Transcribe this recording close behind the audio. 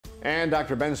And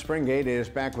Dr. Ben Springgate is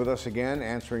back with us again,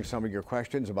 answering some of your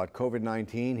questions about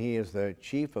COVID-19. He is the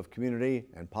Chief of Community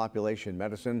and Population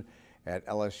Medicine at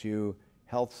LSU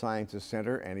Health Sciences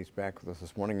Center, and he's back with us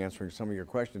this morning answering some of your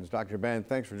questions. Dr. Ben,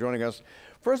 thanks for joining us.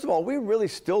 First of all, we really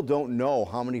still don't know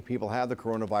how many people have the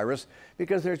coronavirus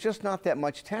because there's just not that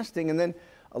much testing. And then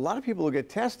a lot of people who get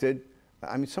tested,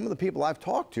 I mean, some of the people I've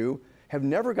talked to have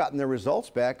never gotten their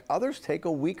results back. Others take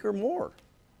a week or more.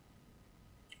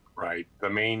 Right. The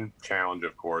main challenge,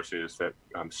 of course, is that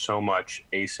so much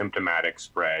asymptomatic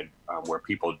spread where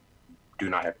people do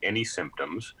not have any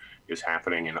symptoms is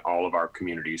happening in all of our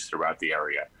communities throughout the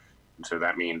area. And so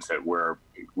that means that we're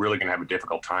really going to have a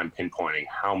difficult time pinpointing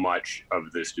how much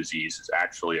of this disease is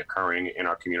actually occurring in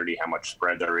our community, how much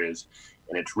spread there is.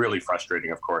 And it's really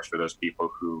frustrating, of course, for those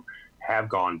people who have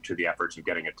gone to the efforts of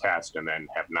getting a test and then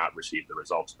have not received the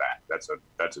results back.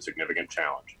 That's a significant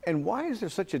challenge. And why is there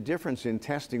such a difference in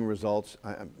testing results,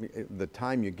 the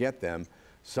time you get them?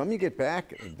 Some you get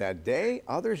back that day,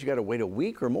 others you got to wait a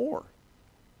week or more.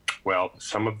 Well,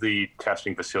 some of the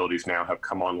testing facilities now have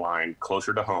come online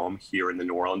closer to home here in the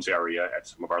New Orleans area at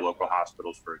some of our local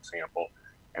hospitals, for example.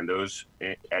 And those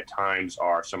at times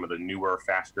are some of the newer,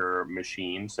 faster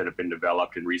machines that have been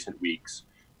developed in recent weeks.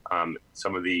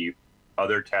 Some of the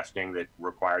other testing that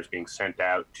requires being sent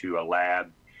out to a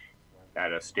lab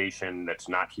at a station that's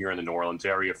not here in the New Orleans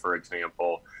area, for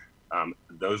example,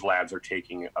 those labs are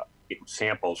taking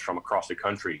samples from across the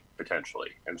country potentially.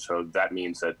 And so that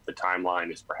means that the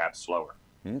timeline is perhaps slower.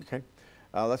 Okay.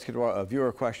 Let's get to a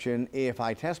viewer question. If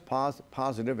I test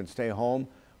positive and stay home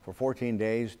for 14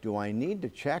 days, do I need to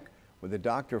check with the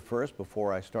doctor first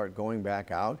before I start going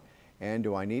back out? And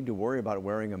do I need to worry about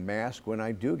wearing a mask when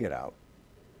I do get out?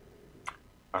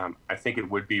 I think it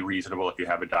would be reasonable if you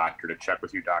have a doctor to check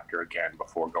with your doctor again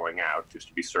before going out, just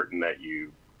to be certain that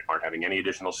you aren't having any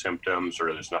additional symptoms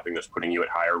or there's nothing that's putting you at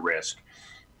higher risk.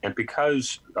 And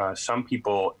because some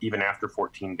people, even after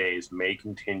 14 days, may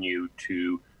continue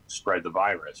to spread the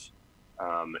virus,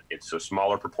 it's a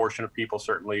smaller proportion of people,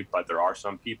 certainly, but there are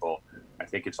some people. I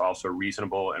think it's also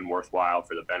reasonable and worthwhile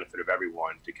for the benefit of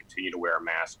everyone to continue to wear a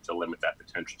mask to limit that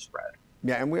potential spread.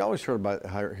 Yeah, and we always hear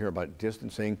about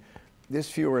distancing. This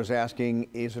viewer is asking,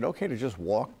 is it okay to just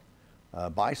walk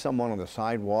by someone on the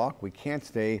sidewalk? We can't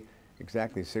stay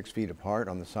exactly 6 feet apart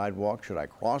on the sidewalk. Should I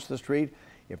cross the street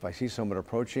if I see someone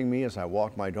approaching me as I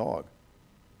walk my dog?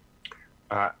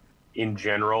 In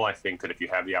general, I think that if you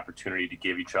have the opportunity to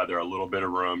give each other a little bit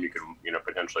of room, you can,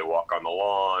 potentially walk on the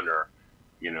lawn or,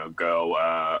 go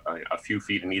a few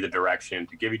feet in either direction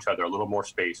to give each other a little more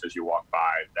space as you walk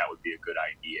by. That would be a good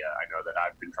idea. I know that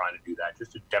I've been trying to do that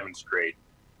just to demonstrate,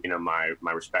 my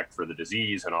respect for the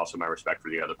disease and also my respect for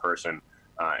the other person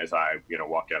as I,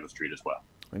 walk down the street as well.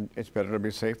 And it's better to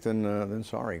be safe than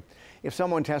sorry. If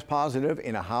someone tests positive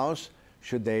in a house,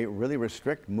 should they really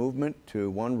restrict movement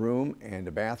to one room and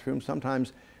a bathroom?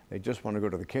 Sometimes they just want to go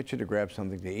to the kitchen to grab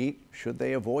something to eat. Should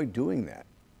they avoid doing that?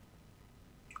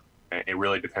 It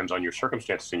really depends on your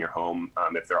circumstances in your home.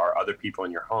 If there are other people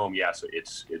in your home, yes,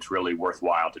 it's really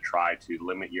worthwhile to try to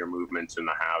limit your movements in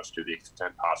the house to the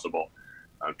extent possible,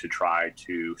 to try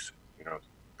to,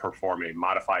 perform a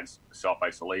modified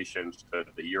self-isolation so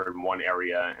that you're in one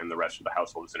area and the rest of the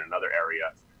household is in another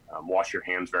area. Wash your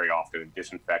hands very often and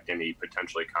disinfect any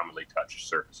potentially commonly touched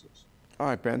surfaces. All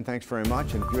right, Ben, thanks very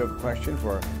much. And if you have a question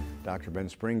for Dr. Ben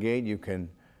Springgate, you can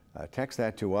text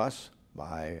that to us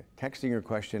by texting your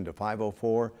question to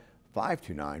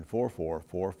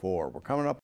 504-529-4444. We're coming up